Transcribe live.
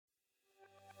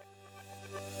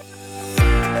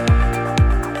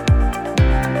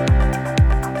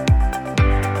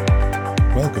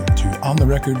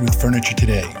Record with Furniture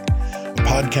Today, a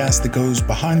podcast that goes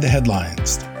behind the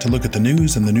headlines to look at the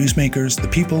news and the newsmakers, the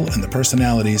people and the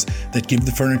personalities that give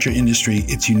the furniture industry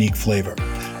its unique flavor.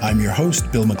 I'm your host,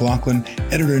 Bill McLaughlin,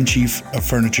 Editor-in-Chief of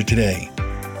Furniture Today.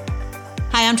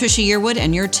 Hi, I'm Tricia Yearwood,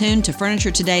 and you're tuned to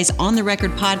Furniture Today's On the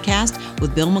Record podcast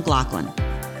with Bill McLaughlin.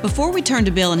 Before we turn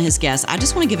to Bill and his guests, I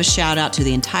just want to give a shout out to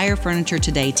the entire Furniture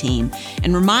Today team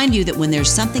and remind you that when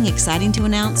there's something exciting to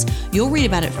announce, you'll read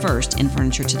about it first in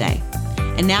Furniture Today.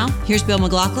 And now, here's Bill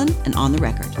McLaughlin and On the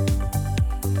Record.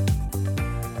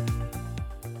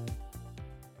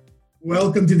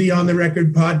 Welcome to the On the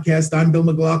Record podcast. I'm Bill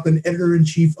McLaughlin,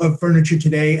 Editor-in-Chief of Furniture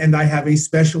Today, and I have a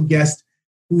special guest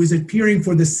who is appearing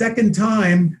for the second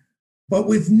time, but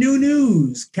with new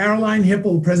news. Caroline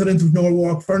Hipple, President of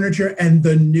Norwalk Furniture and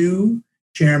the new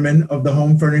Chairman of the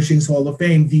Home Furnishings Hall of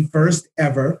Fame, the first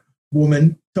ever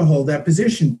woman to hold that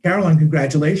position. Caroline,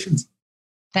 congratulations.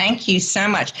 Thank you so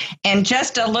much. And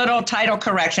just a little title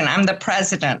correction. I'm the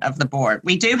president of the board.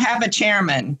 We do have a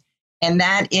chairman, and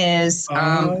that is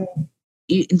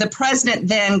the president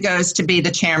then goes to be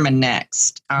the chairman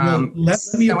next. Let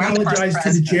me apologize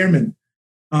to the chairman.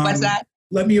 What's that?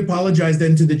 Let me apologize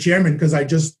then to the chairman because I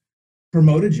just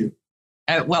promoted you.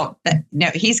 No,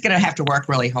 he's going to have to work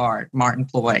really hard, Martin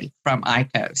Floyd from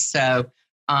ICO. So,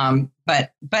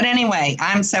 but anyway,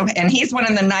 and he's one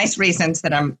of the nice reasons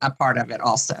that I'm a part of it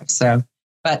also. So,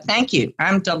 but thank you.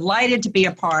 I'm delighted to be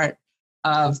a part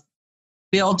of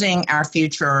building our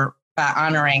future by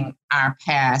honoring our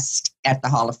past at the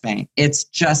Hall of Fame. It's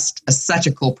just such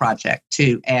a cool project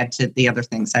to add to the other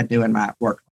things I do in my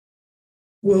work.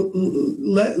 Well,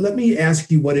 let me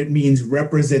ask you what it means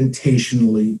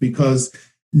representationally, because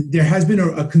there has been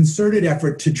a concerted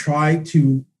effort to try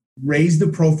to raise the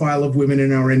profile of women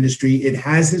in our industry. It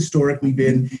has historically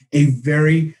been a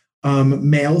very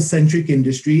male-centric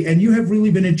industry, and you have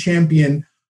really been a champion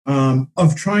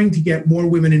of trying to get more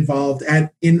women involved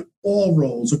in all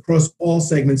roles across all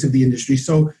segments of the industry.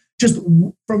 So just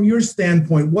from your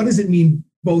standpoint, what does it mean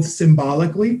both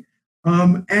symbolically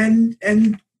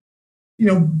and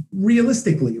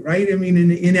realistically, right? I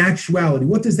mean, in actuality,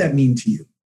 what does that mean to you?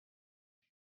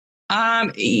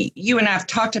 You and I have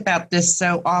talked about this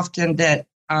so often that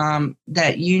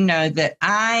you know that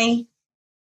I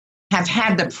have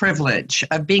had the privilege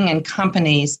of being in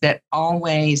companies that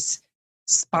always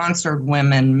sponsored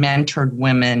women, mentored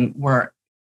women, were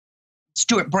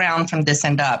Stuart Brown from this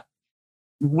end up.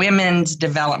 Women's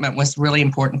development was really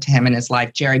important to him in his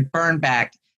life. Jerry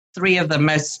Bernbach, three of the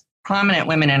most prominent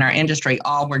women in our industry,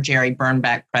 all were Jerry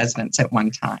Bernbach presidents at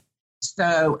one time.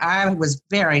 So I was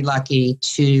very lucky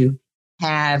to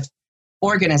have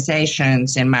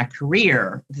organizations in my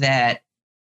career that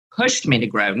pushed me to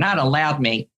grow, not allowed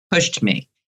me, pushed me,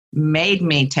 made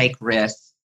me take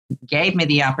risks, gave me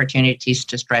the opportunities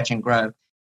to stretch and grow.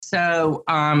 So,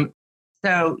 and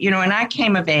I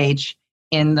came of age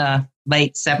in the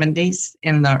late 70s,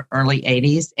 in the early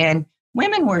 80s, and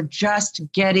women were just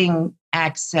getting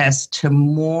access to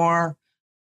more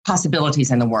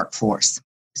possibilities in the workforce.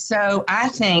 So I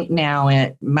think now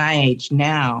at my age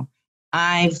now,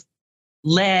 I've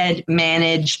led,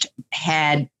 managed,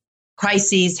 had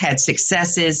crises, had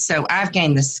successes. So I've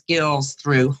gained the skills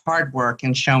through hard work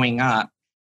and showing up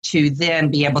to then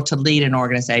be able to lead an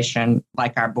organization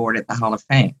like our board at the Hall of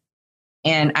Fame.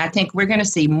 And I think we're going to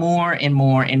see more and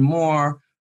more and more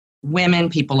women,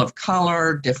 people of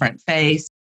color, different faiths.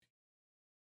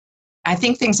 I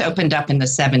think things opened up in the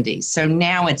 70s. So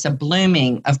now it's a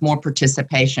blooming of more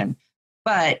participation.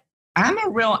 But I'm a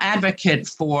real advocate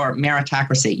for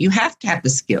meritocracy. You have to have the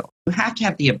skill. You have to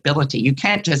have the ability. You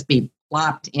can't just be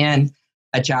plopped in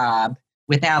a job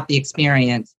without the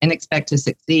experience and expect to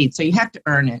succeed. So you have to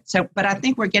earn it. But I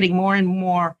think we're getting more and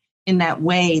more in that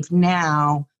wave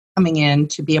now coming in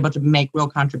to be able to make real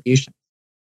contributions.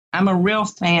 I'm a real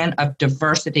fan of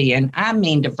diversity, and I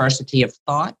mean diversity of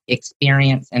thought,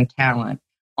 experience, and talent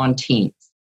on teams.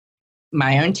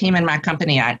 My own team and my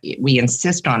company, we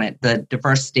insist on it, the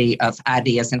diversity of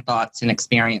ideas and thoughts and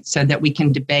experience, so that we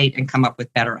can debate and come up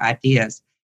with better ideas.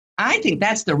 I think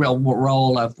that's the real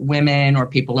role of women or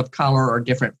people of color or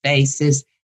different faiths,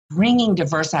 bringing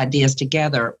diverse ideas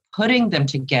together, putting them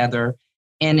together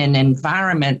in an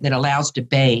environment that allows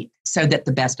debate so that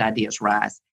the best ideas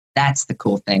rise. That's the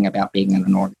cool thing about being in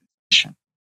an organization.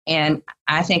 And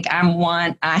I think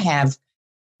I have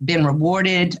been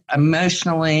rewarded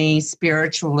emotionally,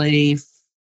 spiritually,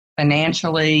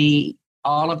 financially,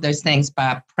 all of those things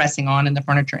by pressing on in the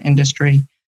furniture industry.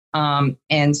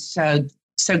 And so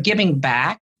giving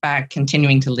back by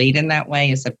continuing to lead in that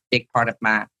way is a big part of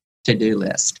my to-do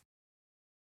list.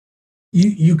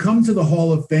 You come to the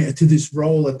Hall of Fame, to this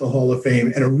role at the Hall of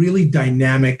Fame at a really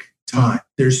dynamic time.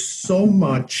 There's so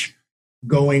much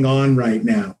going on right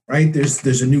now, right?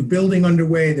 There's a new building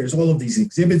underway. There's all of these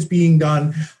exhibits being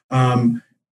done.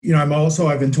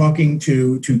 I've been talking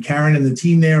to Karen and the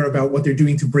team there about what they're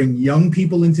doing to bring young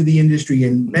people into the industry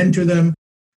and mentor them.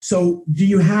 So do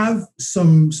you have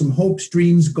some hopes,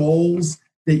 dreams, goals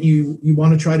that you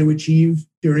want to try to achieve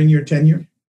during your tenure?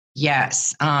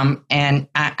 Yes. And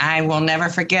I will never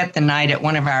forget the night at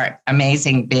one of our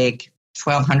amazing big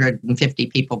 1,250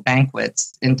 people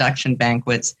banquets, induction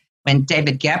banquets, when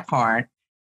David Gephardt,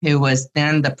 who was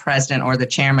then the president or the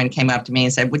chairman, came up to me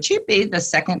and said, "Would you be the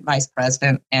second vice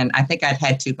president?" And I think I'd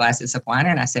had 2 glasses of wine,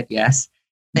 and I said, yes.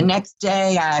 The next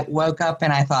day I woke up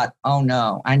and I thought, oh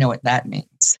no, I know what that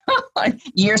means.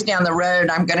 Years down the road,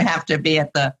 I'm going to have to be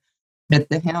at the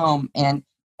helm. And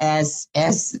as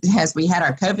we had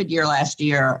our COVID year last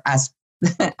year,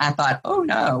 I thought, oh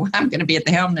no, I'm going to be at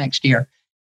the helm next year.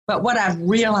 But what I've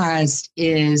realized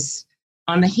is,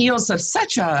 on the heels of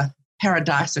such a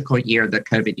paradoxical year the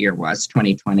COVID year was,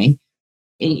 2020,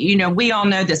 we all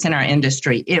know this in our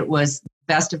industry. It was the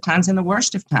best of times and the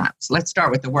worst of times. Let's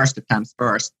start with the worst of times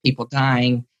first. People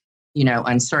dying,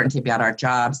 uncertainty about our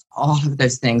jobs. All of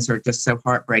those things are just so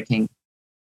heartbreaking.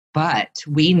 But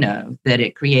we know that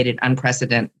it created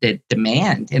unprecedented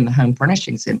demand in the home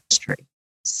furnishings industry.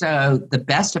 So the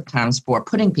best of times for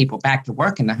putting people back to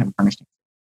work in the home furnishings.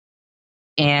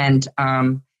 And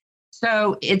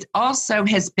so it also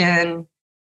has been,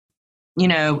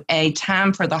 a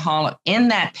time for the Hall. In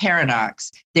that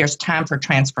paradox, there's time for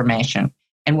transformation.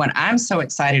 And what I'm so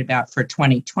excited about for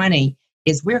 2020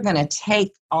 is we're going to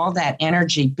take all that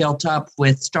energy built up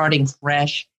with starting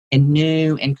fresh and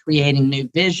new and creating new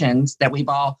visions that we've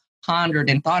all pondered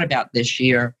and thought about this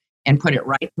year, and put it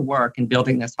right to work in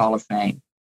building this Hall of Fame.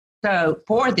 So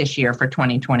for this year, for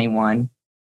 2021,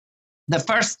 the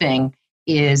first thing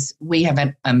is we have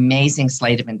an amazing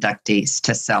slate of inductees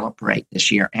to celebrate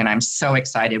this year. And I'm so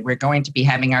excited. We're going to be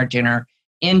having our dinner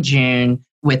in June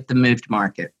with the Moved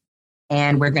Market.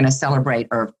 And we're going to celebrate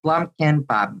Irv Blumkin,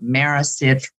 Bob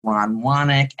Marasich, Ron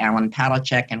Wanek, Alan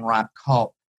Palachek, and Rob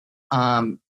Culp.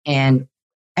 And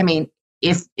I mean,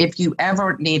 if you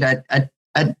ever need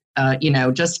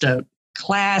just a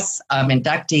class of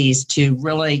inductees to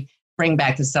really bring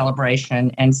back the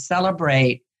celebration and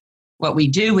celebrate what we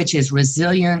do, which is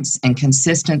resilience and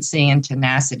consistency and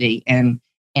tenacity and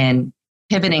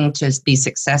pivoting to be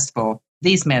successful.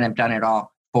 These men have done it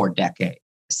all for decades.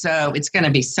 So it's going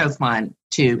to be so fun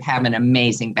to have an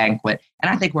amazing banquet. And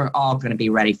I think we're all going to be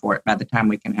ready for it by the time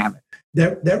we can have it.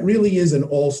 That really is an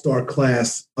all-star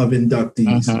class of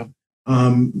inductees.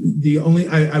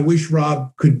 Mm-hmm. I wish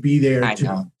Rob could be there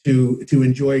to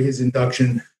enjoy his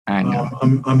induction. I know.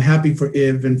 I'm happy for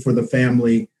Iv and for the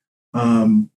family.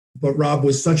 But Rob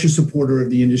was such a supporter of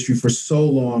the industry for so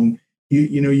long.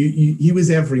 He was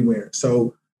everywhere.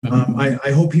 So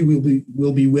I hope he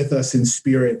will be with us in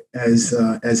spirit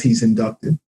as he's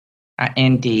inducted.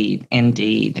 Indeed.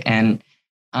 And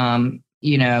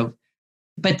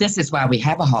but this is why we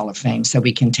have a Hall of Fame, so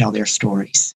we can tell their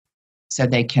stories, so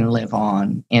they can live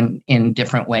on in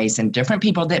different ways, and different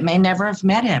people that may never have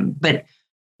met him. But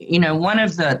one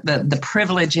of the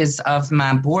privileges of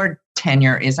my board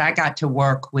tenure is I got to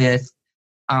work with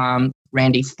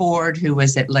Randy Ford, who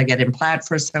was at Leggett & Platt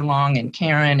for so long, and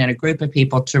Karen and a group of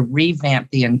people to revamp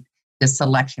the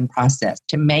selection process,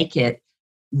 to make it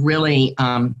really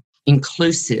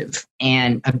inclusive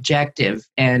and objective.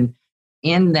 And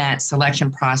in that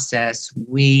selection process,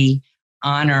 we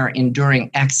honor enduring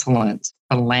excellence,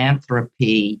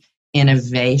 philanthropy,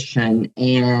 innovation,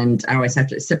 and I always have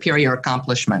to superior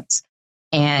accomplishments.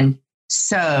 And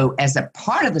so as a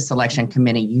part of the selection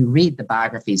committee, you read the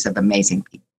biographies of amazing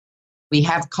people. We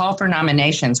have call for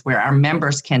nominations where our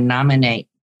members can nominate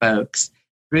folks.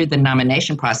 Through the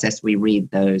nomination process, we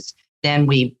read those. Then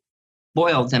we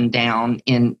boil them down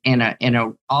in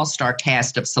a all-star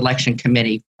cast of selection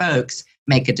committee folks,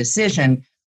 make a decision.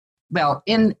 Well,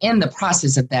 in the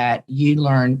process of that, you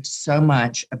learn so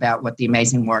much about what the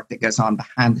amazing work that goes on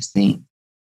behind the scenes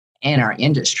in our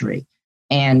industry.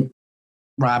 And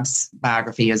Rob's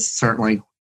biography is certainly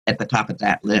at the top of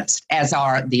that list, as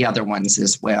are the other ones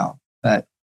as well. But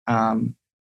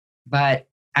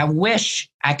I wish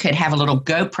I could have a little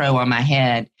GoPro on my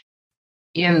head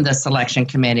in the selection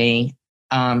committee,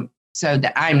 so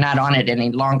that I'm not on it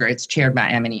any longer. It's chaired by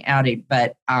Amity Audi.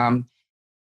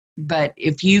 But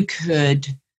if you could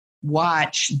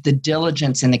watch the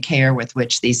diligence and the care with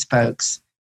which these folks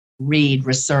read,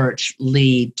 research,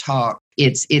 lead, talk,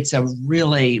 it's a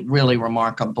really, really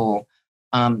remarkable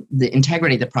the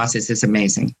integrity of the process is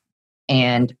amazing.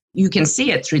 And you can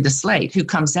see it through the slate. Who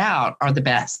comes out are the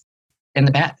best and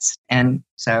the best. And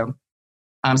so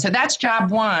that's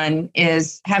job one,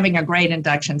 is having a great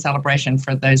induction celebration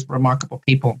for those remarkable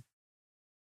people.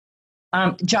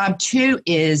 Job two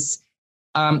is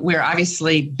we're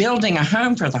obviously building a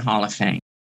home for the Hall of Fame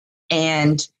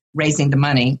and raising the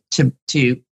money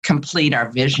to complete our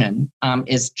vision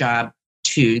is job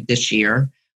two this year.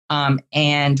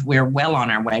 And we're well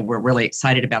on our way. We're really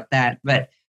excited about that. But,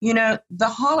 the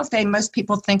Hall of Fame, most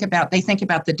people think about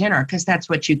the dinner because that's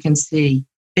what you can see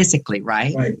physically,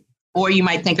 right? Right. Or you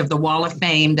might think of the Wall of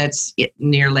Fame that's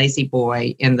near Lazy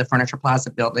Boy in the Furniture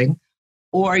Plaza building.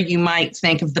 Or you might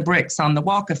think of the bricks on the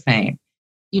Walk of Fame.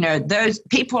 Those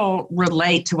people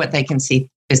relate to what they can see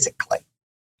physically.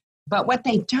 But what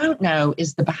they don't know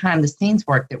is the behind the scenes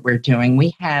work that we're doing.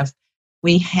 We have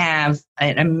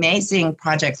an amazing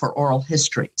project for oral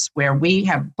histories where we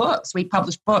have books. We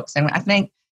publish books, and I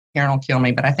think Karen will kill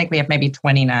me, but I think we have maybe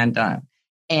 29 done,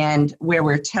 and where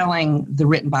we're telling the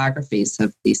written biographies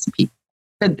of these people.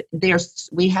 But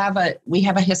we have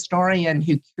a historian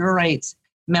who curates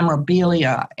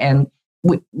memorabilia, and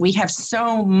we have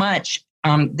so much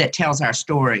that tells our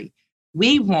story.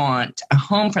 We want a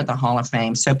home for the Hall of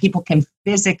Fame so people can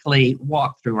physically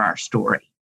walk through our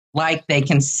story, like they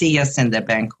can see us in the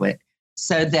banquet,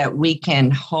 so that we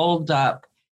can hold up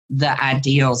the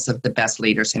ideals of the best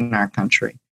leaders in our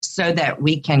country, so that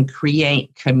we can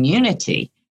create community.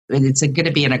 It's going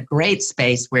to be in a great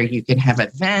space where you can have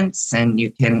events, and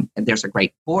there's a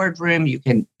great boardroom.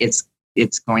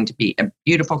 It's going to be a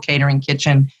beautiful catering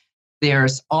kitchen.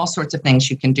 There's all sorts of things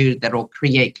you can do that will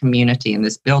create community in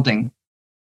this building.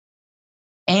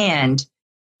 And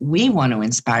we want to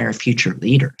inspire future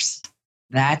leaders.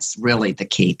 That's really the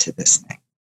key to this thing,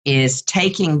 is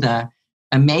taking the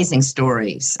amazing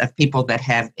stories of people that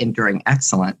have enduring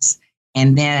excellence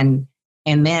and then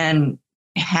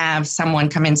have someone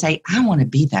come in and say, I want to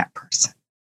be that person.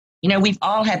 We've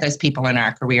all had those people in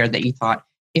our career that you thought,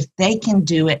 if they can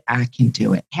do it, I can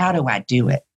do it. How do I do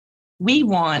it? We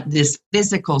want this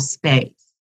physical space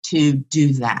to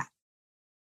do that.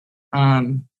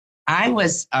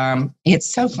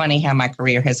 It's so funny how my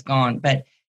career has gone, but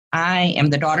I am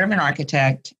the daughter of an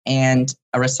architect and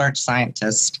a research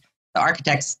scientist. The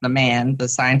architect's the man, the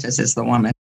scientist is the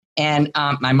woman, and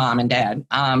my mom and dad.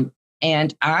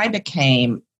 And I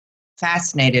became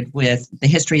fascinated with the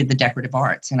history of the decorative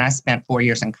arts, and I spent 4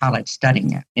 years in college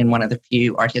studying it in one of the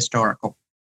few art historical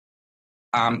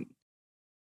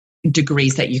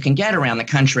degrees that you can get around the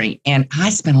country. And I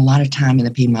spent a lot of time in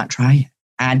the Piedmont Triad.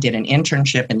 I did an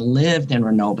internship and lived in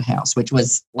Renault House, which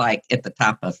was like at the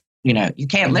top of, you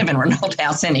can't live in Renault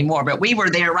House anymore, but we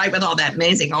were there right with all that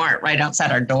amazing art right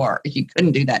outside our door. You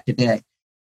couldn't do that today.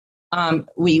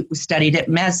 We studied at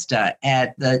MESDA,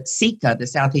 at the SECA, the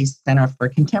Southeast Center for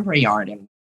Contemporary Art. And,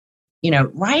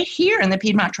 right here in the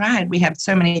Piedmont Triad, we have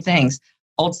so many things.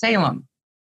 Old Salem.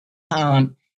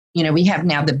 We have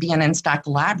now the BNN Stock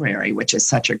Library, which is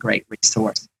such a great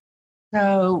resource.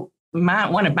 So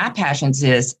one of my passions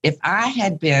is, if I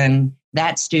had been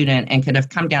that student and could have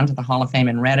come down to the Hall of Fame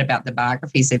and read about the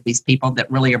biographies of these people that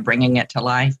really are bringing it to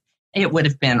life, it would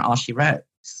have been all she wrote.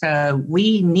 So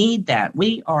we need that.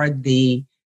 We are the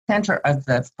center of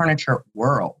the furniture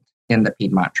world in the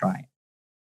Piedmont Triad.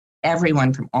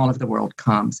 Everyone from all over the world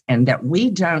comes, and that we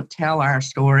don't tell our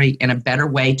story in a better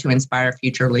way to inspire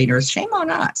future leaders, shame on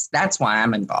us. That's why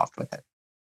I'm involved with it.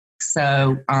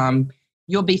 So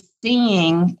you'll be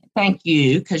seeing, thank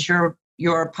you, because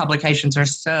your publications are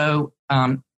so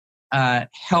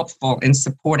helpful in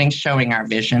showing our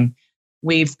vision.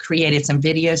 We've created some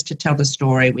videos to tell the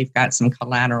story. We've got some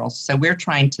collateral. So we're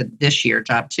trying to, this year,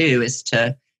 job two is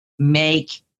to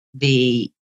make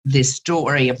the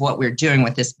story of what we're doing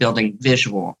with this building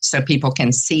visual, so people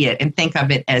can see it and think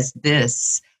of it as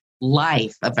this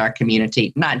life of our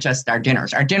community, not just our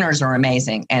dinners. Our dinners are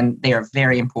amazing and they are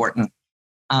very important.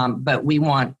 But we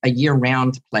want a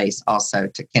year-round place also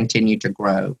to continue to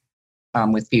grow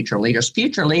with Future Leaders.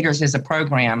 Future Leaders is a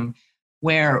program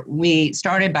where we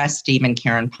started by Steve and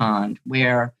Karen Pond,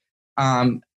 where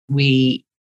we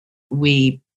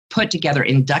put together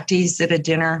inductees at a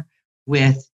dinner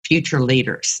with future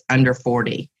leaders under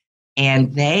 40.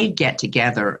 And they get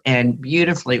together and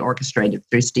beautifully orchestrated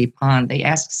through Steve Pond. They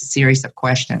ask a series of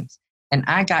questions. And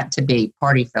I got to be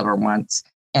party filler once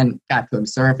and got to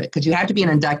observe it, because you have to be an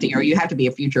inductee or you have to be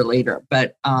a future leader.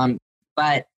 But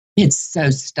it's so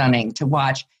stunning to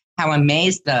watch how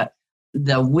amazed the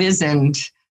wizened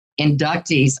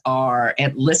inductees are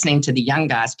at listening to the young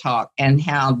guys talk, and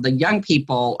how the young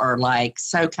people are like,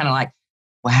 so kind of like,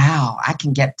 wow, I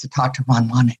can get to talk to Ron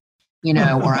Lonick,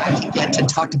 or I can get to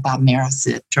talk to Bob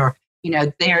Maricich, or,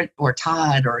 or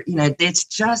Todd, or, it's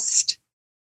just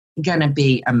going to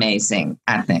be amazing,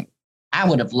 I think. I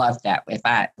would have loved that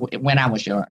when I was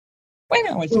young.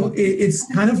 Well, it's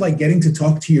kind of like getting to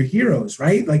talk to your heroes,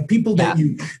 right? Like people that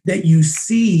you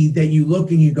see, that you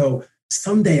look and you go,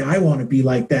 someday I want to be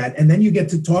like that. And then you get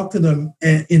to talk to them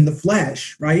in the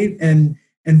flesh, right? And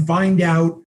find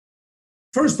out,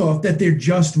 first off, that they're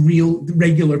just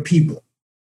regular people.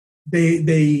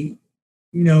 They're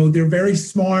very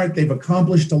smart. They've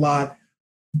accomplished a lot.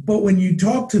 But when you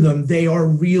talk to them, they are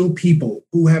real people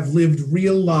who have lived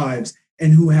real lives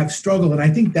and who have struggled. And I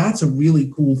think that's a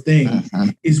really cool thing,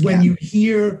 is when you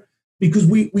hear, because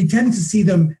we tend to see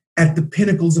them at the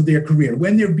pinnacles of their career,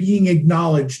 when they're being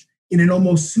acknowledged in an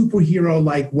almost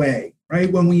superhero-like way,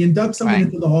 right? When we induct someone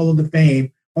into the Hall of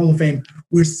Fame,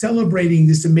 we're celebrating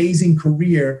this amazing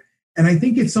career. And I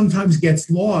think it sometimes gets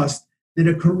lost that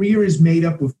a career is made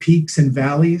up of peaks and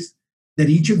valleys, that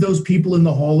each of those people in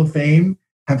the Hall of Fame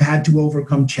have had to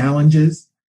overcome challenges,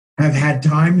 have had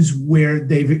times where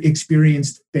they've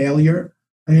experienced failure.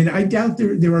 I mean, I doubt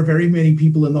there are very many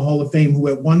people in the Hall of Fame who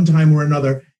at one time or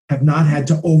another have not had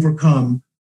to overcome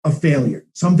a failure,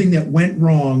 something that went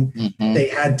wrong, they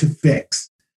had to fix,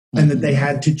 and that they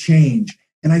had to change.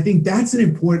 And I think that's an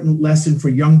important lesson for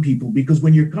young people, because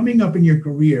when you're coming up in your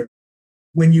career,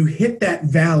 when you hit that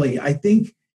valley, I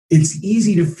think it's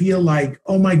easy to feel like,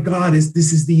 oh my God,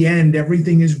 this is the end.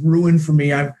 Everything is ruined for me.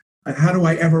 How do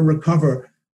I ever recover?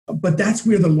 But that's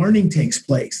where the learning takes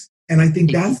place. And I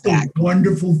think that's the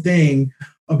wonderful thing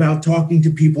about talking to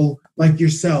people like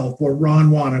yourself or Ron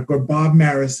Lonick or Bob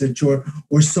Maricich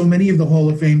or so many of the Hall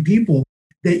of Fame people,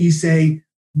 that you say,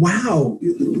 wow,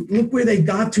 look where they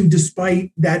got to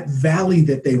despite that valley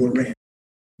that they were in.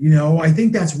 I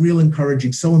think that's real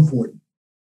encouraging, so important.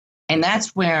 And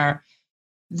that's where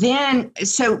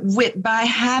by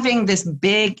having this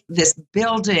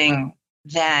building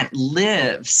that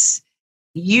lives,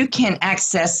 you can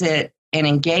access it and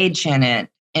engage in it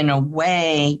in a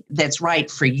way that's right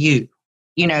for you.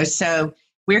 So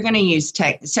we're going to use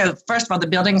tech. So first of all, the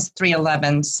building's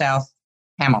 311 South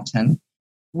Hamilton.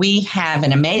 We have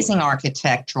an amazing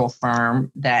architectural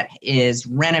firm that is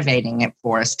renovating it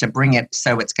for us to bring it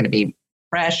so it's going to be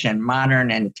fresh and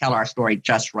modern and tell our story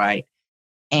just right.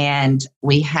 And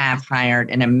we have hired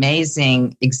an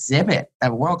amazing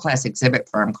a world-class exhibit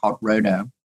firm called Rodo.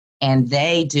 And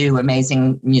they do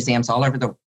amazing museums all over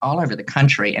the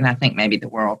country, and I think maybe the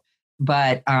world.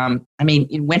 But when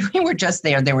we were just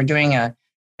there, they were doing a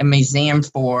museum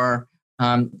for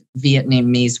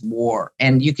Vietnamese War,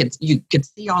 and you could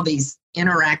see all these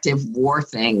interactive war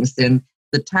things. And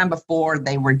the time before,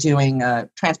 they were doing a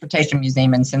transportation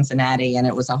museum in Cincinnati, and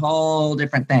it was a whole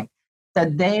different thing. So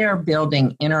they are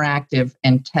building interactive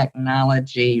and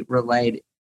technology related,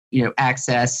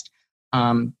 accessed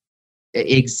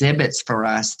exhibits for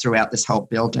us throughout this whole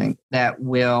building that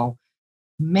will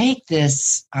make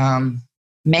this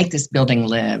building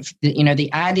live. The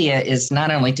idea is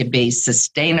not only to be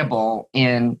sustainable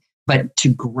but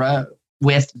to grow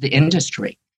with the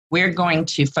industry. We're going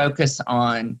to focus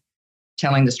on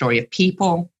telling the story of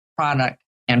people, product,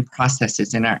 and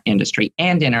processes in our industry.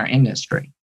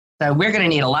 So we're going to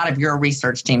need a lot of your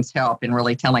research team's help in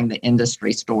really telling the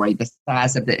industry story, the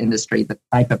size of the industry, the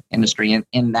type of industry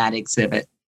in that exhibit.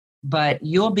 But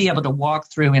you'll be able to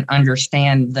walk through and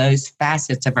understand those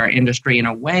facets of our industry in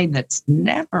a way that's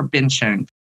never been shown.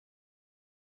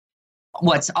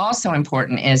 What's also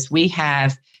important is we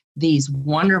have these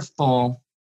wonderful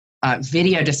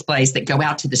video displays that go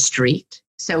out to the street.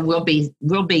 So we'll be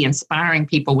inspiring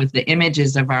people with the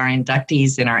images of our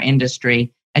inductees in our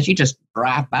industry as you just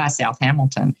drive by South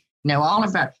Hamilton. All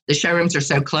of the showrooms are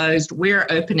so closed. We're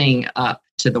opening up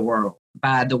to the world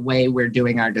by the way we're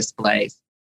doing our displays.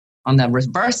 On the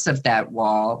reverse of that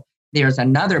wall, there's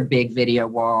another big video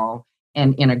wall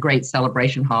and in a great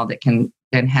celebration hall that can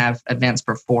then have events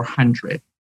for 400.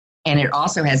 And it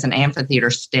also has an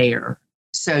amphitheater stair.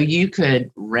 So you could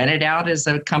rent it out as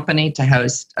a company to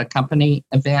host a company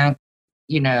event.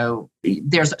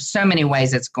 There's so many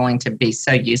ways it's going to be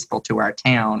so useful to our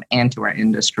town and to our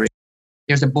industry.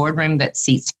 There's a boardroom that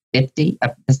seats 50,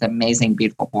 this amazing,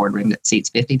 beautiful boardroom that seats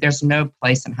 50. There's no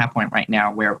place in High Point right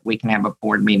now where we can have a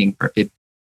board meeting for 50.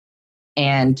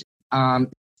 And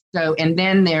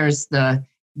then there's the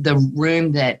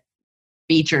room that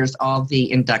features all the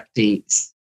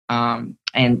inductees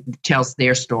and tells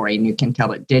their story, and you can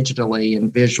tell it digitally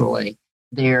and visually.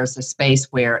 There's a space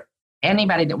where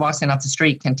anybody that walks in off the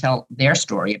street can tell their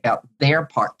story about their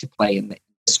part to play in the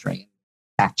industry and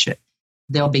catch it.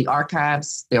 There'll be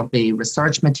archives, there'll be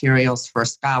research materials for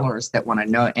scholars that want to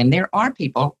know. And there are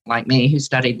people like me who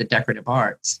studied the decorative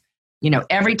arts.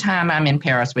 Every time I'm in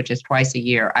Paris, which is twice a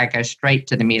year, I go straight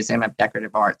to the Museum of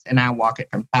Decorative Arts and I walk it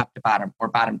from top to bottom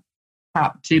or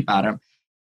top to bottom.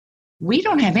 We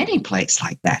don't have any place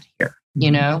like that here,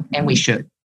 and we should.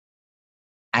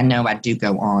 I know I do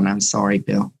go on. I'm sorry,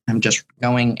 Bill. I'm just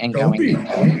going and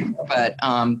going.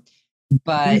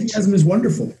 But enthusiasm is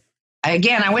wonderful.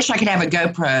 Again, I wish I could have a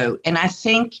GoPro. And I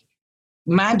think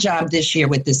my job this year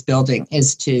with this building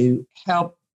is to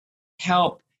help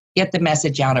get the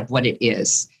message out of what it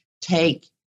is. Take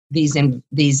these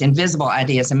invisible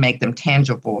ideas and make them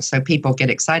tangible so people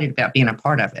get excited about being a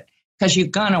part of it. Because you're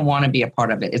going to want to be a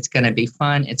part of it. It's going to be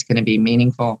fun. It's going to be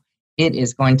meaningful. It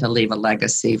is going to leave a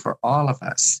legacy for all of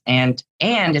us. And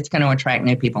it's going to attract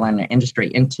new people in the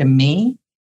industry. And to me,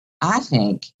 I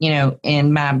think,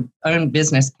 in my own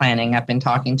business planning, I've been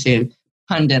talking to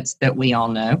pundits that we all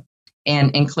know, and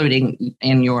including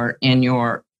in your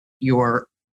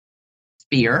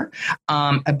sphere,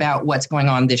 about what's going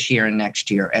on this year and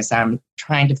next year as I'm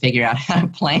trying to figure out how to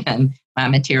plan my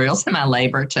materials and my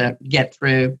labor to get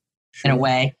through in a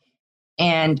way.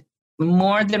 And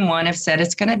more than one have said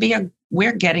it's going to be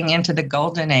we're getting into the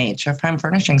golden age of home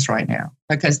furnishings right now,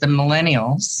 because the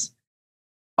millennials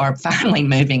are finally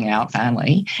moving out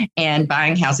and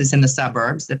buying houses in the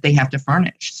suburbs that they have to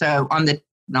furnish. So on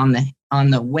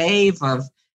the wave of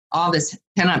all this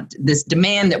this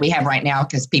demand that we have right now,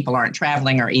 because people aren't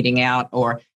traveling or eating out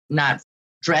or not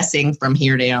dressing from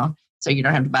here down, so you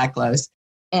don't have to buy clothes.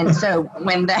 And so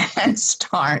when that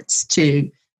starts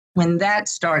to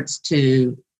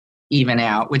even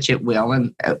out, which it will,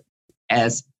 and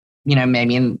as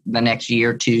maybe in the next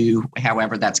year or two,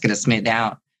 however that's going to smooth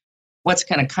out, what's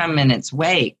going to come in its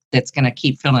wake that's going to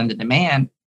keep filling the demand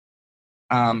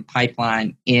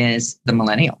pipeline is the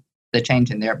millennial, the change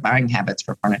in their buying habits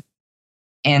for furniture.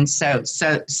 And so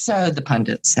the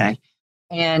pundits say.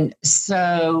 And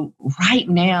so right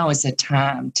now is a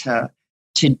time to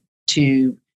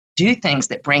do things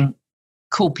that bring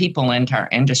cool people into our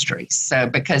industry. So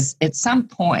because at some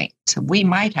point we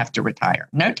might have to retire.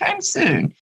 No time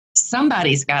soon. There's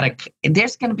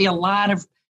going to be a lot of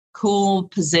cool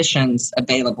positions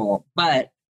available.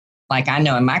 But like I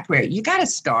know in my career, you got to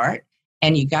start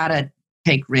and you got to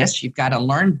take risks. You've got to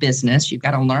learn business. You've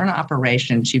got to learn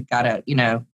operations. You've got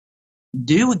to,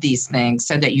 do these things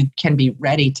so that you can be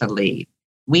ready to lead.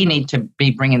 We need to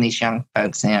be bringing these young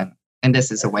folks in, and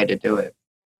this is a way to do it.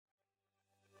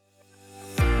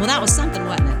 Well, that was something,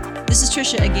 wasn't it? This is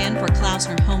Tricia again for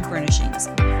Klausner Home Furnishings.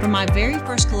 From my very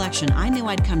first collection, I knew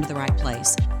I'd come to the right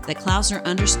place, that Klausner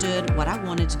understood what I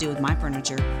wanted to do with my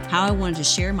furniture, how I wanted to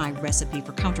share my recipe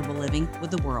for comfortable living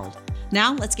with the world.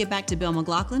 Now, let's get back to Bill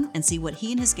McLaughlin and see what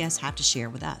he and his guests have to share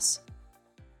with us.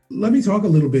 Let me talk a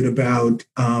little bit about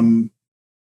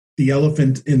the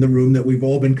elephant in the room that we've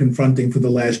all been confronting for the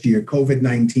last year,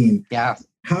 COVID-19. Yeah.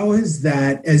 How has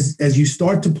that, as you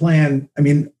start to plan,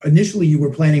 initially you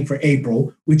were planning for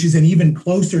April, which is an even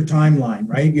closer timeline,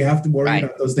 right? You have to worry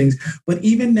about those things. But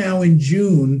even now in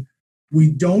June,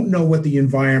 we don't know what the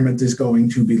environment is going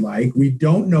to be like. We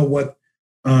don't know what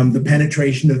the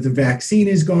penetration of the vaccine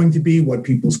is going to be, what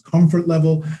people's comfort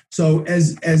level. So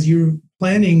as you're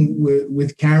planning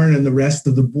with Karen and the rest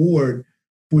of the board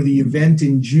for the event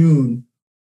in June,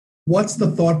 what's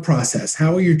the thought process?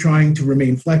 How are you trying to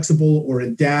remain flexible or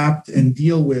adapt and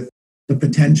deal with the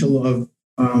potential of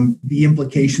the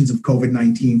implications of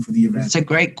COVID-19 for the event? It's a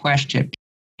great question.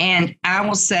 And I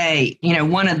will say,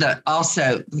 one of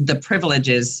the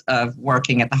privileges of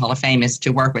working at the Hall of Fame is to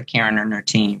work with Karen and her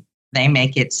team. They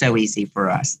make it so easy for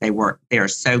us. They are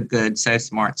so good, so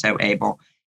smart, so able.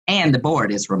 And the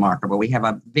board is remarkable. We have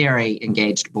a very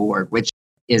engaged board, which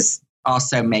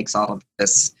also makes all of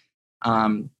this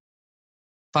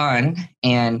fun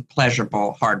and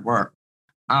pleasurable hard work.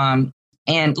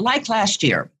 And like last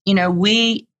year,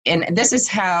 and this is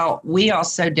how we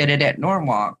also did it at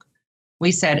Norwalk.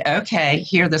 We said, okay,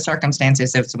 here are the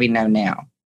circumstances as we know now.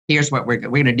 Here's what we're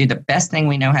going to do the best thing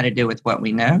we know how to do with what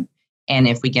we know. And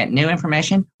if we get new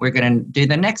information, we're going to do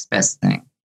the next best thing.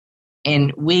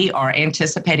 And we are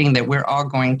anticipating that we're all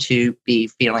going to be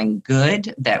feeling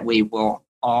good, that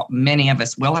many of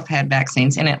us will have had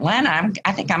vaccines. In Atlanta,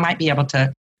 I think I might be able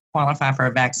to qualify for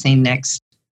a vaccine next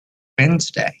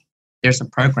Wednesday. There's a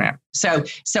program. So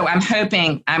I'm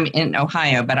hoping, I'm in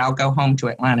Ohio, but I'll go home to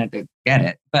Atlanta to get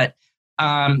it. But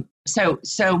so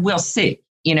we'll see,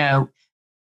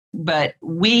 but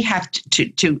we have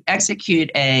to execute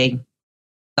a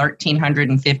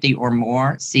 1,350 or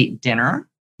more seat dinner.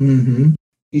 Mm-hmm.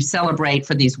 you celebrate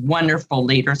for these wonderful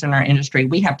leaders in our industry,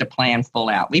 we have to plan full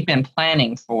out. We've been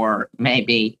planning for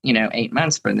maybe, 8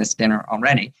 months for this dinner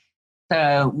already.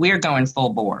 So we're going full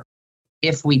bore.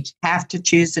 If we have to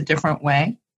choose a different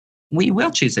way, we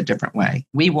will choose a different way.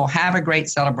 We will have a great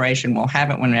celebration. We'll have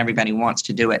it when everybody wants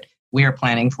to do it. We are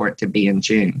planning for it to be in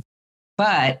June.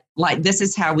 But this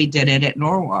is how we did it at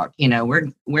Norwalk.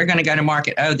 We're going to go to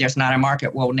market. Oh, there's not a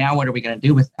market. Well, now what are we going to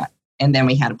do with that? And then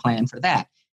we had a plan for that.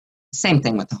 Same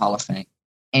thing with the Hall of Fame.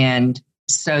 And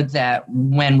so that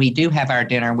when we do have our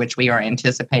dinner, which we are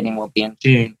anticipating will be in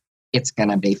June, it's going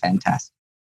to be fantastic.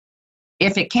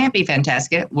 If it can't be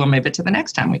fantastic, we'll move it to the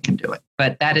next time we can do it.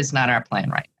 But that is not our plan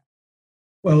right now.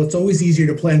 Well, it's always easier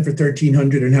to plan for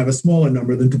 1,300 and have a smaller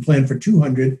number than to plan for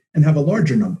 200 and have a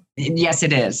larger number. Yes,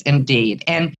 it is indeed.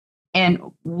 And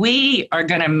we are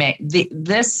going to make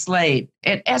this slate,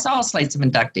 as all slates of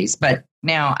inductees, but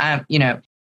now,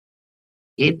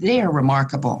 they are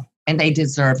remarkable and they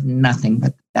deserve nothing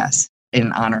but the best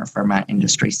in honor for my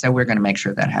industry. So we're going to make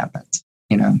sure that happens,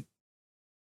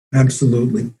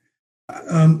 Absolutely.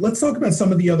 Let's talk about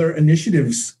some of the other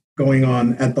initiatives going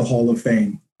on at the Hall of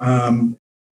Fame.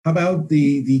 How about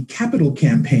the capital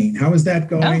campaign? How is that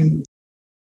going?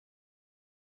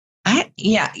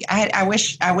 I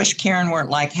wish Karen were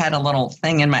had a little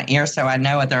thing in my ear so I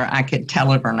know whether I could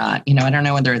tell it or not. I don't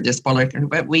know whether this bullet,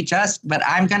 but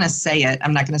I'm going to say it.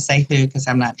 I'm not going to say who because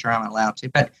I'm not sure I'm allowed to.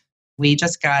 But we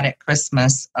just got at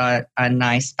Christmas a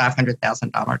nice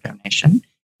 $500,000 donation,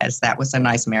 as that was a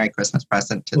nice Merry Christmas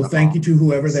present to the thank you to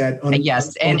whoever that.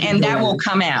 Yes, and that will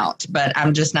come out, but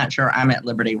I'm just not sure I'm at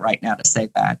liberty right now to say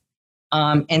that.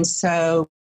 And so,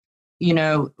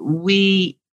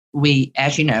 we,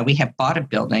 as you know, we have bought a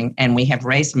building and we have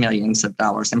raised millions of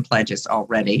dollars in pledges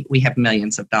already. We have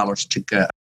millions of dollars to go.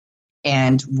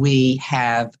 And we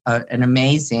have an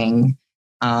amazing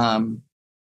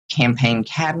campaign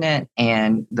cabinet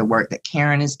and the work that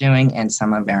Karen is doing and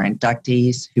some of our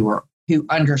inductees who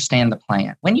understand the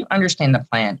plan. When you understand the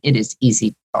plan, it is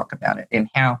easy to talk about it and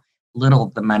how little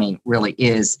the money really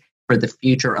is for the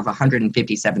future of a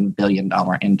 $157 billion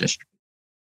industry.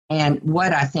 And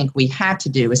what I think we have to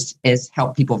do is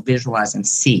help people visualize and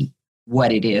see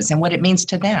what it is and what it means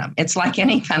to them. It's like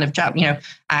any kind of job.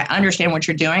 I understand what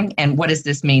you're doing and what does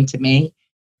this mean to me?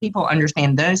 People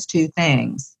understand those two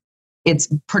things.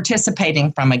 It's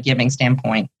participating from a giving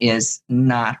standpoint is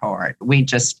not hard.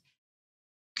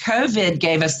 COVID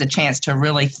gave us the chance to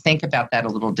really think about that a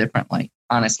little differently,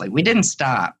 honestly. We didn't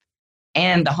stop.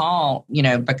 And the Hall,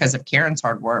 because of Karen's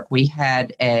hard work, we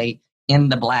had In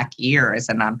the Black Year as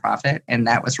a nonprofit, and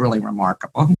that was really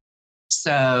remarkable.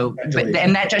 So,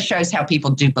 and that just shows how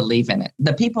people do believe in it.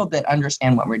 The people that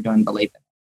understand what we're doing believe in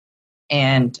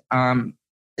it. And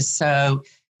so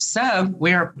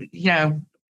we're,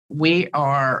 we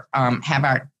are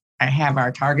have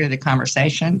our targeted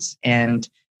conversations, and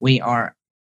we are,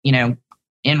 en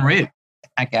route,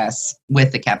 I guess,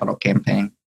 with the capital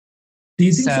campaign. Do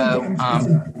you think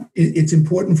it's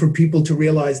important for people to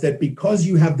realize that because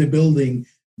you have the building,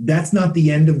 that's not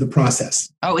the end of the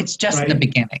process? Oh, it's just the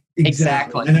beginning.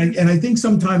 Exactly. And I think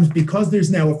sometimes because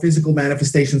there's now a physical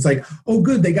manifestation, it's like, oh,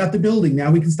 good, they got the building.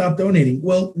 Now we can stop donating.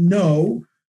 Well, no,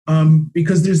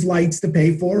 because there's lights to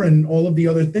pay for and all of the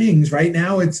other things. Right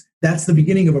now, that's the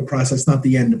beginning of a process, not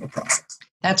the end of a process.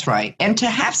 That's right. And to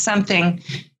have something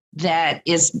that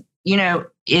is,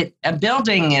 a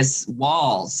building is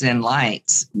walls and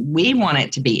lights. We want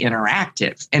it to be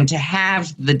interactive and to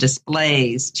have the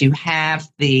displays, to have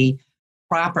the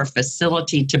proper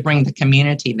facility to bring the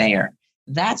community there.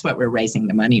 That's what we're raising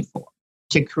the money for,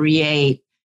 to create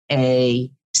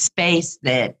a space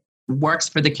that works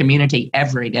for the community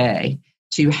every day,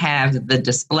 to have the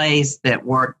displays that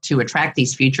work to attract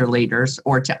these future leaders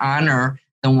or to honor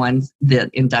the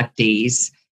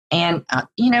inductees. And,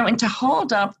 and to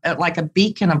hold up like a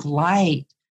beacon of light,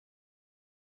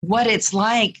 what it's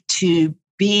like to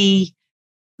be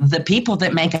the people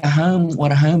that make a home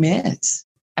what a home is.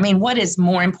 I mean, what is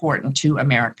more important to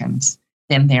Americans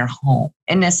than their home?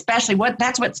 And especially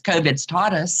that's what COVID's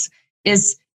taught us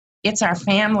is it's our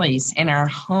families and our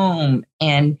home.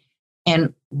 And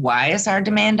why is our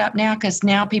demand up now? Because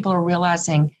now people are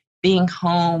realizing being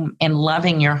home and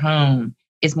loving your home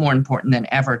is more important than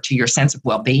ever to your sense of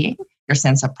well-being, your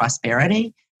sense of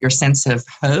prosperity, your sense of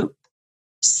hope.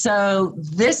 So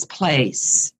this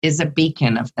place is a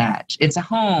beacon of that. It's a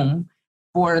home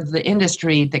for the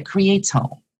industry that creates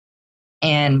home.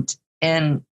 And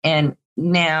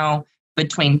now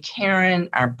between Karen,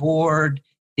 our board,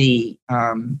 the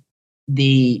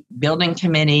building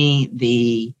committee,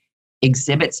 the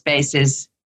exhibit spaces,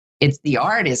 it's the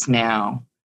artists now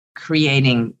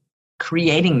creating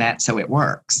that so it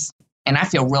works. And I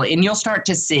feel really, and you'll start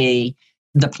to see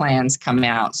the plans come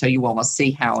out, so you will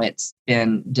see how it's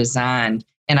been designed.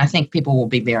 And I think people will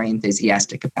be very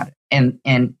enthusiastic about it,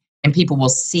 and people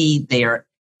will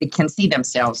can see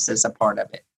themselves as a part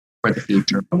of it for the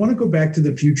future. I want to go back to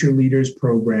the Future Leaders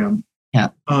program. Yeah.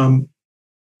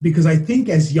 Because I think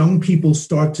as young people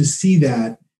start to see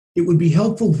that, it would be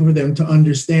helpful for them to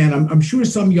understand. I'm sure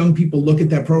some young people look at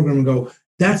that program and go,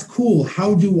 that's cool.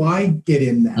 How do I get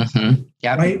in that? Mm-hmm.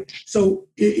 Yep. Right. So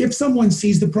if someone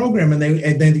sees the program and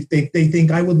they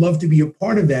think I would love to be a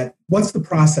part of that, what's the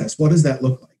process? What does that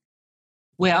look like?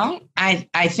 Well,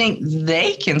 I think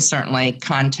they can certainly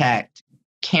contact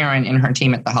Karen and her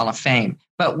team at the Hall of Fame.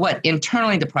 But what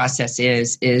internally the process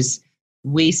is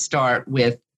we start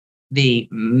with the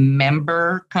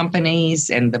member companies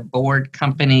and the board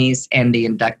companies and the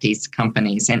inductees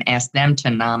companies and ask them to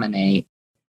nominate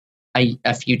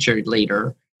a future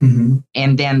leader. Mm-hmm.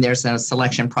 And then there's a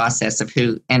selection process of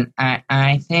who. And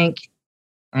I think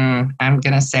I'm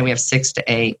going to say we have 6 to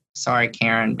 8. Sorry,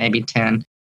 Karen, maybe 10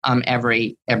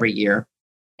 every year.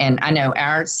 And I know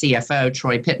our CFO,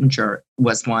 Troy Pittenger,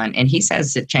 was one, and he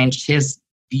says it changed his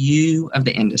view of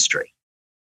the industry.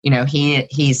 You know,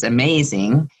 he's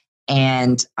amazing,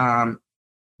 and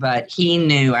but he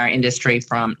knew our industry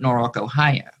from Norwalk,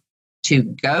 Ohio. To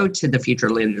go to the Future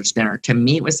Leaders Dinner, to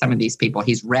meet with some of these people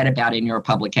he's read about in your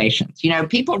publications. You know,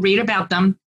 people read about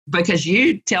them because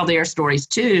you tell their stories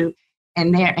too,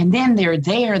 and then they're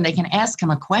there and they can ask them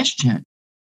a question.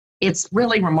 It's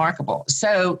really remarkable.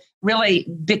 So really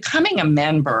becoming a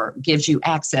member gives you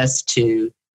access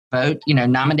to vote,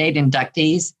 nominate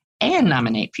inductees and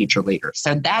nominate future leaders.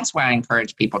 So that's why I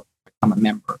encourage people to become a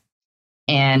member.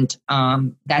 And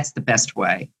that's the best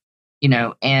way,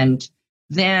 and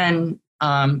then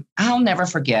I'll never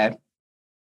forget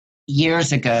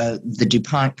years ago, the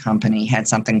DuPont company had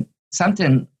something,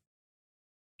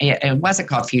 it wasn't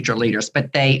called Future Leaders, but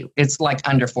it's like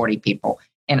under 40 people.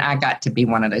 And I got to be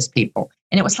one of those people.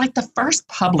 And it was like the first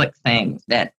public thing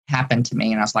that happened to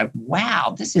me. And I was like,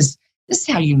 wow, this is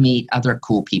how you meet other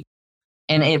cool people.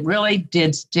 And it really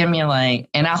did stimulate.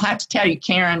 And I'll have to tell you,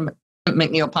 Karen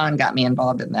McNeil Pond got me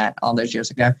involved in that all those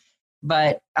years ago.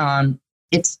 But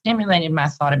it stimulated my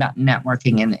thought about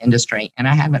networking in the industry. And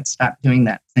I haven't stopped doing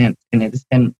that since. And it has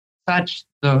been such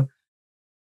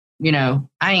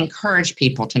I encourage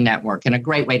people to network. And a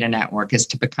great way to network is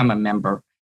to become a member.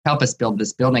 Help us build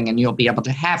this building, and you'll be able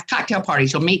to have cocktail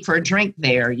parties. You'll meet for a drink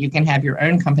there. You can have your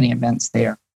own company events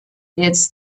there.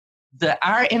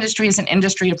 Our industry is an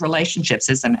industry of relationships,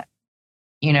 isn't it?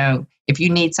 If you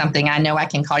need something, I know I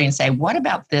can call you and say, what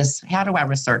about this? How do I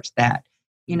research that?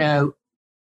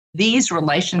 These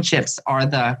relationships are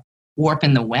the warp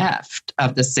and the weft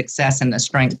of the success and the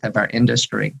strength of our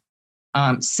industry.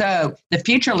 So the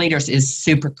Future Leaders is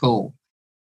super cool.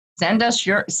 Send us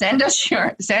your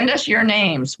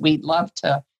names. We'd love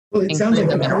to. Well, it sounds like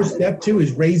the first step too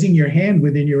is raising your hand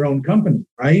within your own company,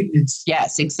 right?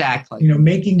 Yes, exactly.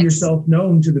 Making yourself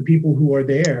known to the people who are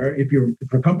there. If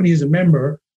a company is a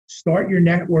member, start your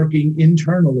networking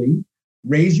internally.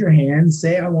 Raise your hand.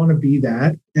 Say, I want to be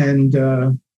that, and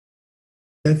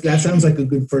that sounds like a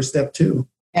good first step too.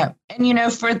 Yeah,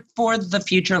 and for the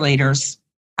Future Leaders,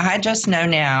 I just know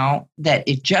now that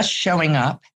it's just showing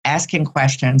up, asking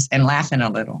questions, and laughing a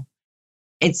little.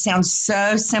 It sounds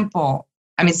so simple.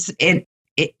 I mean, it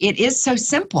is so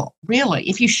simple, really.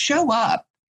 If you show up,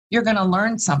 you're going to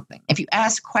learn something. If you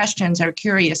ask questions or are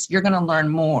curious, you're going to learn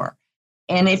more.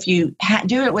 And if you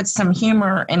do it with some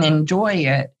humor and enjoy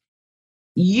it,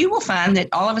 you will find that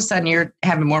all of a sudden you're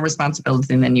having more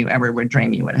responsibility than you ever would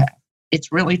dream you would have.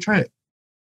 It's really true.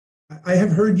 I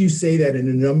have heard you say that in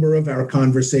a number of our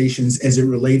conversations as it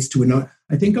relates to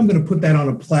I think I'm going to put that on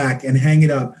a plaque and hang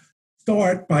it up.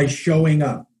 Start by showing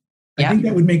up. I think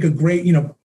that would make a great,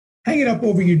 hang it up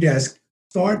over your desk.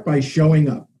 Start by showing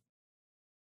up.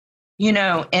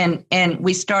 And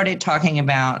we started talking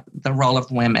about the role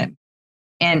of women.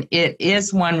 And it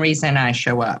is one reason I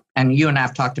show up. And you and I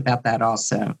have talked about that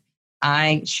also.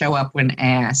 I show up when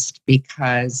asked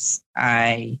because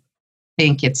I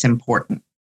think it's important.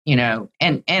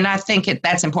 And I think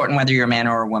that's important whether you're a man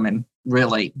or a woman,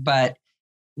 really. But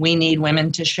we need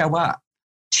women to show up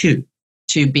to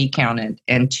be counted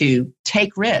and to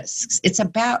take risks. It's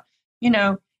about,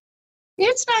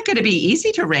 it's not going to be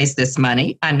easy to raise this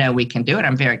money. I know we can do it.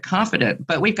 I'm very confident,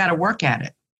 but we've got to work at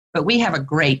it. But we have a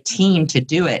great team to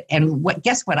do it. And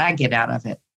guess what I get out of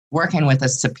it? Working with a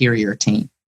superior team.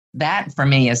 That, for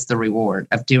me, is the reward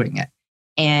of doing it.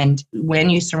 And when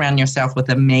you surround yourself with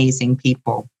amazing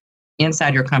people,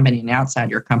 inside your company and outside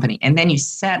your company. And then you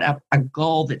set up a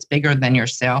goal that's bigger than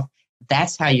yourself.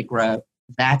 That's how you grow.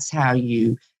 That's how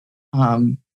you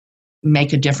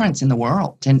make a difference in the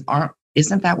world. And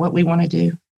isn't that what we want to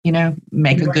do?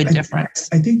 Make a good difference.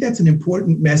 I think that's an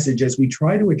important message as we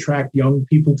try to attract young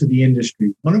people to the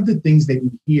industry. One of the things that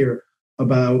you hear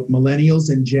about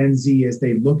millennials and Gen Z as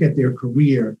they look at their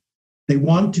career, they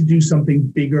want to do something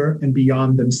bigger and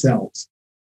beyond themselves.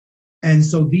 And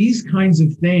so these kinds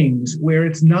of things where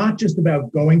it's not just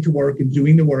about going to work and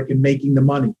doing the work and making the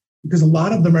money, because a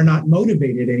lot of them are not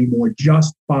motivated anymore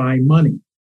just by money.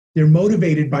 They're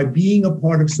motivated by being a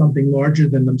part of something larger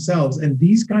than themselves. And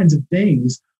these kinds of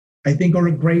things, I think, are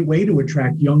a great way to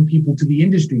attract young people to the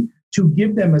industry, to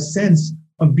give them a sense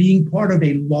of being part of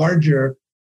a larger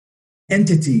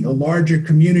entity, a larger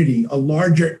community, a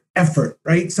larger effort,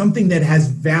 right? Something that has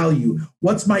value.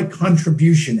 What's my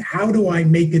contribution? How do I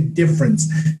make a difference?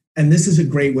 And this is a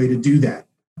great way to do that,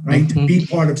 right? To be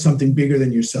part of something bigger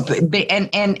than yourself.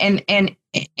 And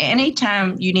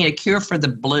anytime you need a cure for the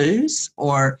blues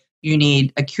or you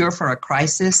need a cure for a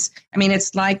crisis, I mean,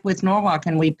 it's like with Norwalk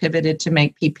and we pivoted to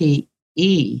make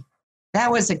PPE.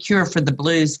 That was a cure for the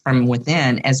blues from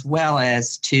within as well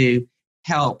as to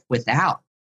help without.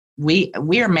 We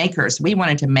are makers. We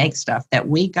wanted to make stuff that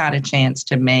we got a chance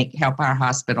to help our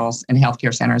hospitals and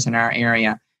healthcare centers in our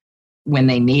area when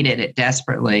they needed it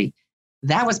desperately.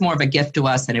 That was more of a gift to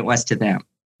us than it was to them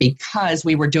because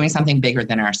we were doing something bigger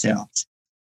than ourselves.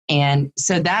 And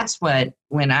so that's what,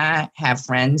 when I have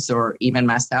friends or even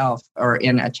myself or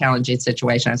in a challenging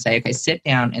situation, I say, okay, sit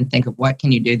down and think of what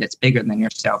can you do that's bigger than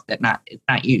yourself, it's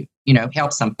not you,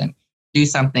 help something, do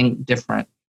something different.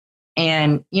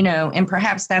 And, and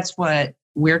perhaps that's what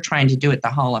we're trying to do at the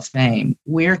Hall of Fame.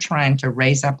 We're trying to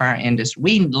raise up our industry.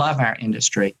 We love our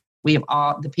industry. We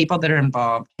have the people that are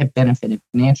involved have benefited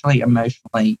financially,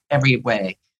 emotionally, every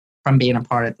way from being a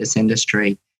part of this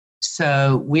industry.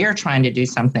 So we're trying to do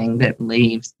something that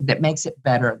makes it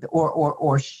better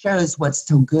or shows what's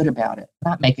so good about it,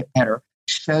 not make it better,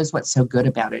 shows what's so good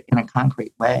about it in a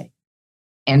concrete way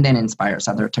and then inspires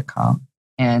others to come.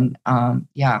 And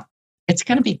it's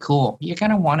going to be cool. You're going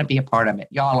to want to be a part of it.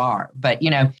 Y'all are. But,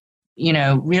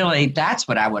 really, that's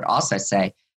what I would also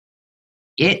say.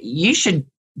 You should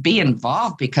be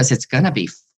involved because it's going to be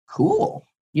cool.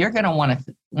 You're going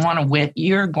to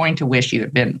you're going to wish you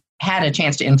had a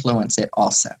chance to influence it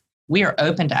also. We are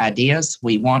open to ideas.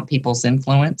 We want people's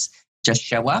influence. Just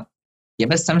show up,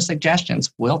 give us some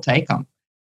suggestions. We'll take them.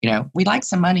 We'd like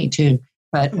some money too,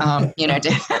 but,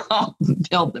 to help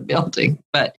build the building.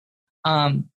 But,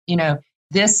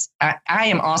 this, I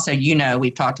am also,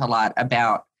 we've talked a lot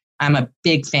about, I'm a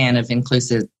big fan of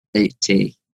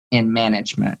inclusivity in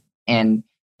management and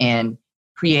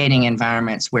creating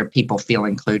environments where people feel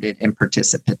included and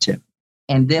participative.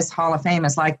 And this Hall of Fame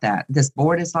is like that. This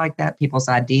board is like that. People's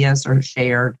ideas are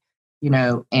shared,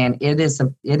 and it is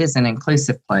an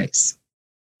inclusive place.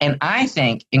 And I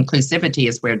think inclusivity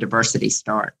is where diversity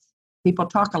starts. People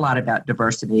talk a lot about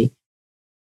diversity,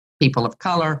 people of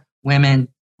color, women,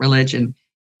 religion,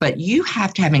 but you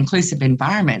have to have inclusive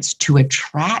environments to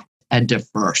attract a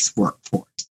diverse workforce.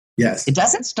 Yes. It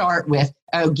doesn't start with,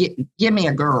 give me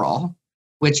a girl,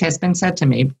 which has been said to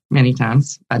me many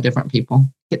times by different people.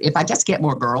 If I just get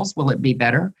more girls, will it be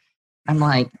better? I'm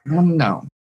like, well, no.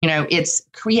 It's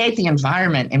create the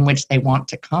environment in which they want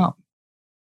to come.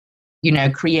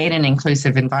 Create an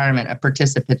inclusive environment, a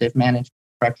participative management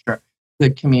structure,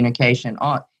 good communication.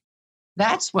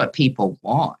 That's what people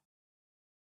want.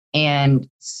 And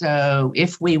so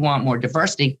if we want more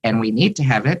diversity, and we need to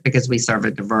have it because we serve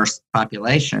a diverse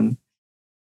population,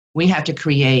 we have to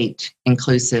create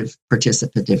inclusive,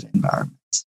 participative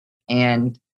environments.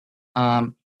 And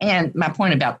my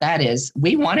point about that is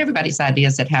we want everybody's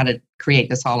ideas at how to create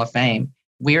this Hall of Fame.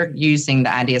 We're using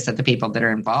the ideas of the people that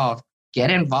are involved.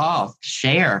 Get involved,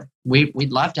 share.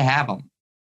 We'd love to have them.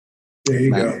 There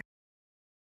you go.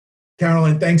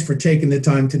 Carolyn, thanks for taking the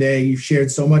time today. You've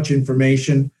shared so much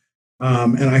information.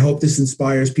 And I hope this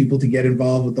inspires people to get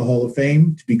involved with the Hall of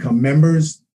Fame, to become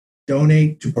members,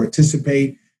 donate, to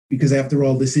participate, because after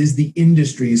all, this is the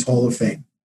industry's Hall of Fame.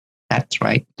 That's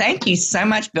right. Thank you so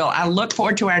much, Bill. I look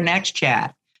forward to our next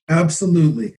chat.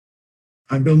 Absolutely.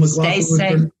 I'm Bill McLaughlin. Stay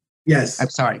safe. Yes. I'm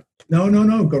sorry. No.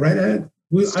 Go right ahead.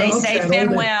 Stay safe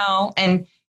and well. And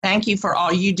thank you for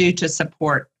all you do to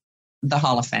support the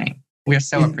Hall of Fame. We're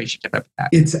so appreciative of that.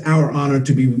 It's our honor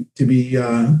to be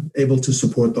able to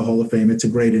support the Hall of Fame. It's a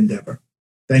great endeavor.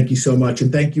 Thank you so much.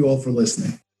 And thank you all for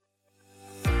listening.